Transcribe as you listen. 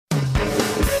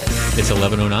It's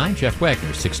 11:09. Jeff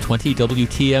Wagner, 620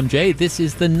 WTMJ. This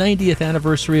is the 90th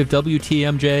anniversary of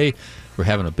WTMJ. We're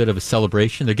having a bit of a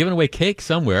celebration. They're giving away cake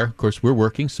somewhere. Of course, we're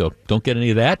working, so don't get any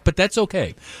of that, but that's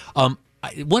okay.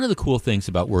 One of the cool things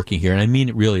about working here, and I mean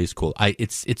it really is cool,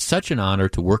 it's such an honor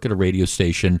to work at a radio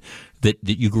station that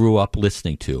you grew up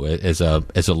listening to as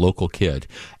a local kid.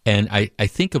 And I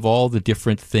think of all the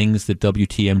different things that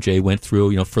WTMJ went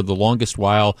through. You know, for the longest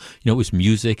while, it was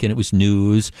music and it was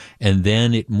news, and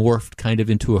then it morphed kind of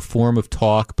into a form of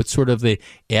talk, but sort of the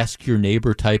ask your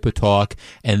neighbor type of talk.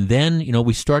 And then,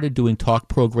 we started doing talk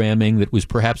programming that was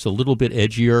perhaps a little bit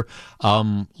edgier.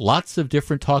 Lots of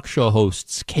different talk show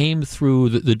hosts came through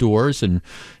the doors, and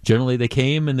generally they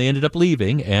came and they ended up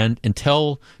leaving. And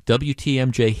until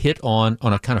WTMJ hit on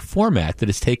a kind of format that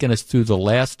has taken us through the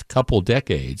last couple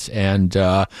decades. And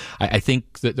I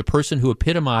think that the person who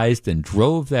epitomized and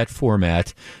drove that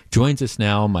format joins us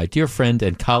now, my dear friend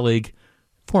and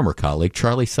former colleague,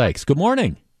 Charlie Sykes. Good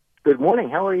morning. Good morning.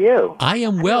 How are you? I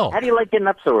am well. How do you like getting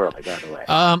up so early, by the way?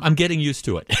 I'm getting used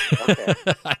to it. Okay.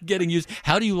 I'm getting used.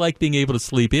 How do you like being able to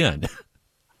sleep in?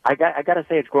 I got to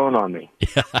say it's grown on me.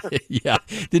 Yeah.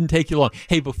 Didn't take you long.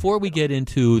 Hey, before we get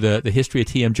into the history of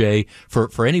TMJ,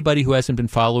 for anybody who hasn't been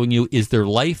following you, is there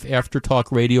life after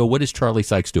talk radio? What is Charlie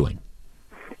Sykes doing?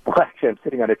 Well, actually, I'm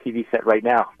sitting on a TV set right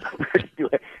now to do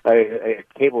a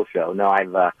cable show. No,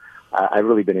 I've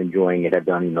really been enjoying it. I've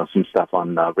done some stuff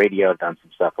on radio, I've done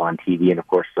some stuff on TV, and of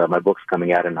course my book's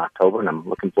coming out in October, and I'm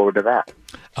looking forward to that.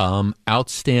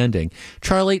 Outstanding.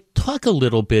 Charlie, talk a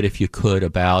little bit, if you could,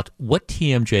 about what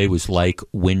TMJ was like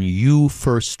when you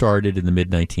first started in the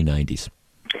mid-1990s.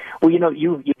 Well,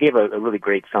 you gave a really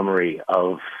great summary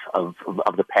of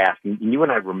the past. You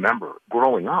and I remember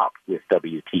growing up with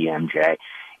WTMJ,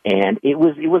 and it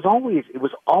was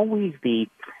always the,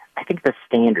 I think, the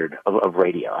standard of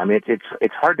radio. I mean,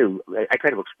 it's hard to. I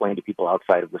try to explain to people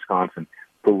outside of Wisconsin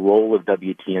the role of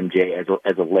WTMJ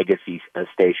as a legacy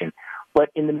station. But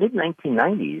in the mid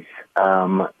 1990s,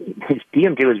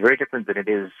 TMJ was very different than it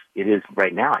is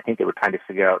right now. I think they were trying to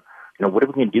figure out, what are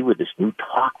we going to do with this new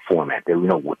talk format?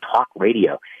 Talk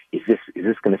radio. Is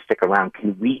this going to stick around?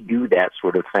 Can we do that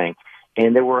sort of thing?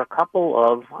 And there were a couple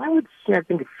of, I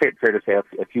think it's fair to say,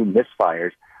 a few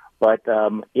misfires. But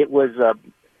it was.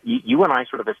 You and I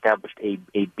sort of established a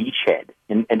beachhead,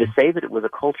 and to say that it was a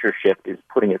culture shift is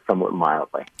putting it somewhat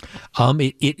mildly.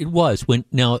 It was.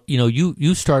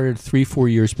 You started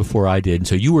 3-4 years before I did, and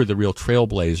so you were the real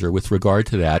trailblazer with regard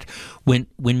to that. When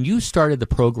you started the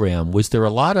program, was there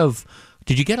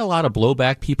did you get a lot of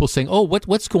blowback, people saying, oh,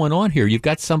 what's going on here? You've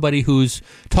got somebody who's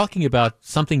talking about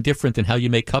something different than how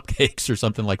you make cupcakes or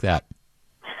something like that?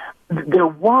 There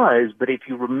was, but if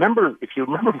you remember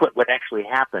what actually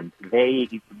happened,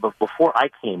 before I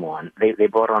came on, they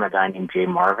brought on a guy named Jay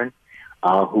Marvin,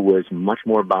 who was much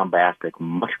more bombastic,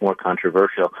 much more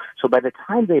controversial. So by the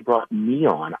time they brought me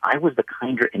on, I was the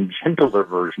kinder and gentler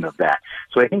version of that.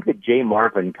 So I think that Jay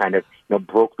Marvin kind of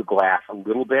broke the glass a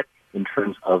little bit in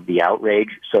terms of the outrage,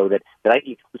 so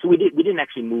we didn't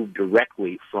actually move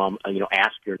directly from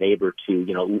ask your neighbor to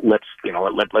let's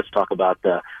talk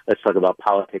about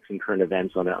politics and current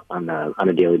events on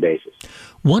a daily basis.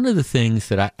 One of the things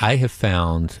that I have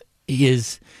found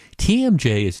is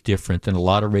TMJ is different than a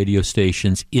lot of radio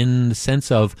stations in the sense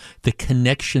of the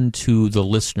connection to the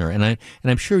listener, and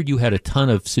I'm sure you had a ton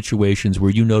of situations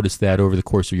where you noticed that over the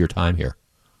course of your time here.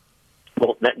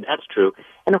 Well, that's true.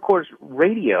 And, of course,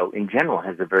 radio in general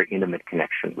has a very intimate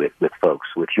connection with folks,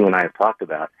 which you and I have talked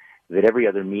about, that every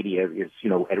other media is,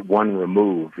 at one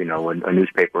remove, a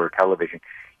newspaper or television.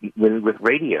 With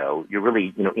radio, you're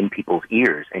really, in people's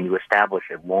ears, and you establish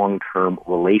a long-term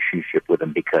relationship with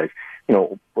them because,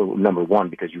 number one,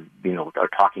 because you are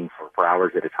talking for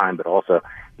hours at a time, but also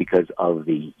because of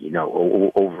the,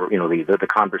 the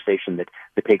conversation that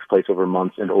takes place over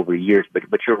months and over years. But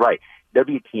you're right.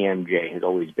 WTMJ has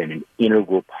always been an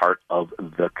integral part of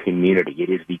the community. It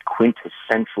is the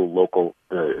quintessential local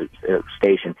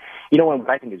station. What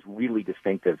I think is really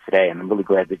distinctive today, and I'm really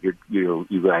glad that you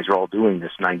guys are all doing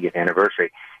this 90th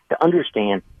anniversary, to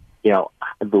understand, the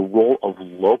role of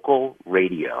local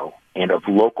radio and of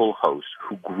local hosts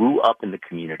who grew up in the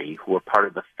community, who are part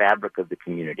of the fabric of the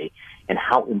community, and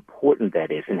how important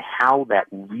that is, and how that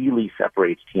really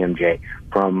separates TMJ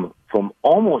from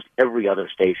almost every other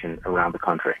station around the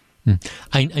country.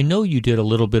 I know you did a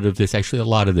little bit of this, actually a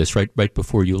lot of this, right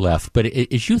before you left. But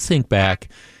as you think back,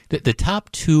 the top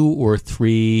 2 or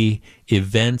 3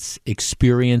 events,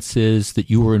 experiences that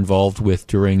you were involved with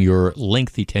during your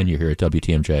lengthy tenure here at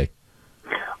WTMJ?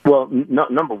 Well,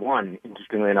 number one,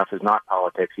 interestingly enough, is not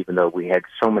politics, even though we had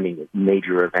so many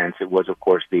major events. It was, of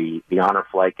course, the honor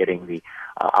flight, getting the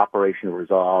Operation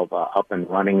Resolve up and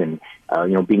running,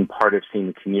 and being part of seeing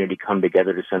the community come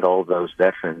together to send all of those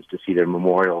veterans to see their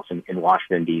memorials in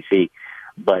Washington, D.C.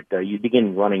 But you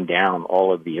begin running down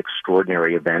all of the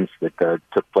extraordinary events that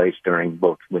took place during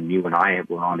both when you and I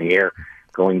were on the air,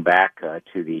 going back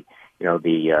to the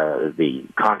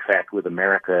contract with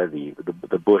America,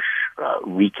 the Bush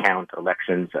recount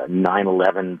elections,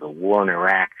 9/11, the war in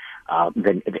Iraq,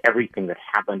 then everything that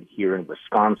happened here in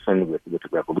Wisconsin with the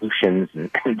revolutions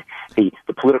and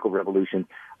the political revolution,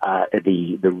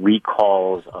 the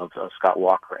recalls of Scott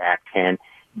Walker Act 10.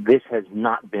 This has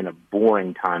not been a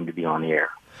boring time to be on the air.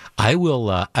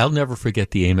 I'll never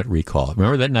forget the Ament recall.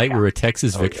 Remember that night we were at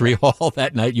Texas Victory Hall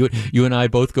that night? You and I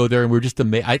both go there, and we're just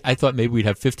amazed. I thought maybe we'd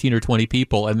have 15 or 20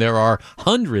 people, and there are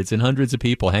hundreds and hundreds of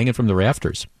people hanging from the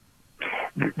rafters.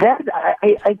 That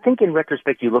I think in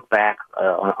retrospect, you look back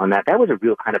on that. That was a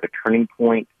real kind of a turning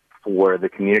point for the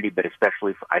community, but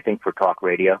especially I think for talk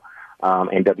radio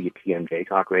and WTMJ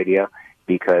talk radio.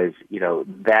 Because,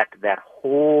 that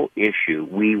whole issue,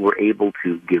 we were able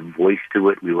to give voice to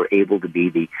it. We were able to be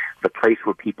the place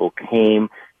where people came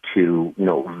to,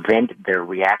 vent their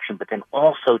reaction, but then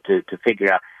also to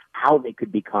figure out how they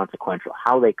could be consequential,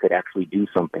 how they could actually do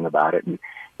something about it.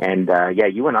 And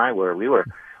you and I we were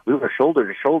shoulder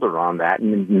to shoulder on that.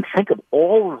 And think of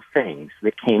all the things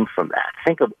that came from that.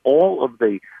 Think of all of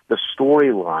the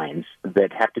storylines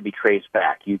that have to be traced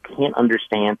back. You can't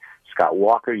understand Scott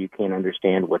Walker, you can't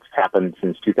understand what's happened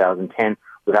since 2010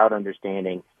 without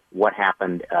understanding what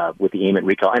happened with the Ament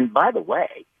recall. And by the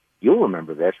way, you'll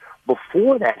remember this,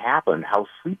 before that happened, how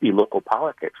sleepy local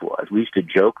politics was. We used to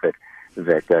joke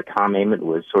that Tom Ament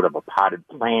was sort of a potted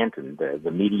plant, and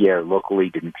the media locally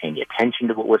didn't pay any attention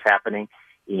to what was happening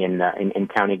in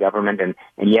county government, and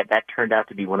yet that turned out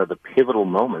to be one of the pivotal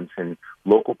moments in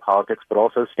local politics, but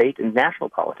also state and national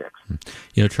politics.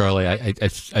 Charlie,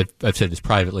 I've said this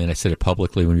privately, and I said it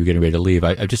publicly when you were getting ready to leave.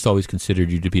 I've just always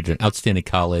considered you to be an outstanding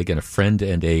colleague and a friend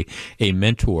and a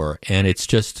mentor. And it's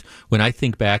just, when I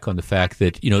think back on the fact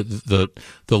that,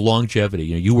 the longevity,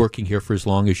 you working here for as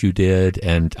long as you did,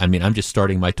 and I mean, I'm just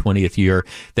starting my 20th year,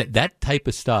 that type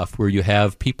of stuff where you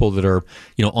have people that are,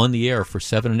 on the air for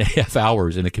 7.5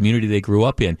 hours in a community they grew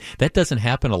up in, that doesn't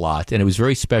happen a lot. And it was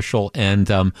very special.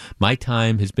 And my time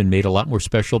has been made a lot more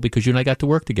special because you and I got to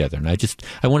work together. And I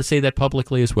want to say that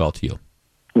publicly as well to you.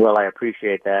 Well, I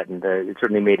appreciate that, and it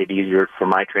certainly made it easier for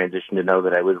my transition to know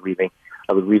that I was leaving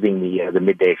the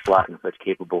midday slot in such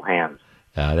capable hands.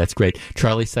 That's great.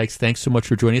 Charlie Sykes, thanks so much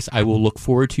for joining us. I will look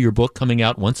forward to your book coming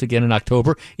out once again in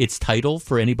October. Its title,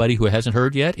 for anybody who hasn't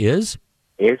heard yet, is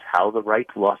How the Right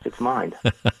Lost Its Mind.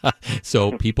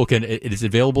 So people it is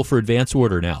available for advance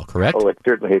order now, correct? Oh, it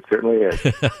certainly is.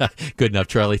 Good enough.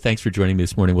 Charlie, thanks for joining me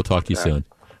this morning. We'll talk to you soon.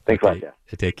 Thanks a lot, Jeff.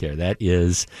 Take care. That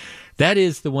is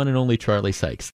the one and only Charlie Sykes.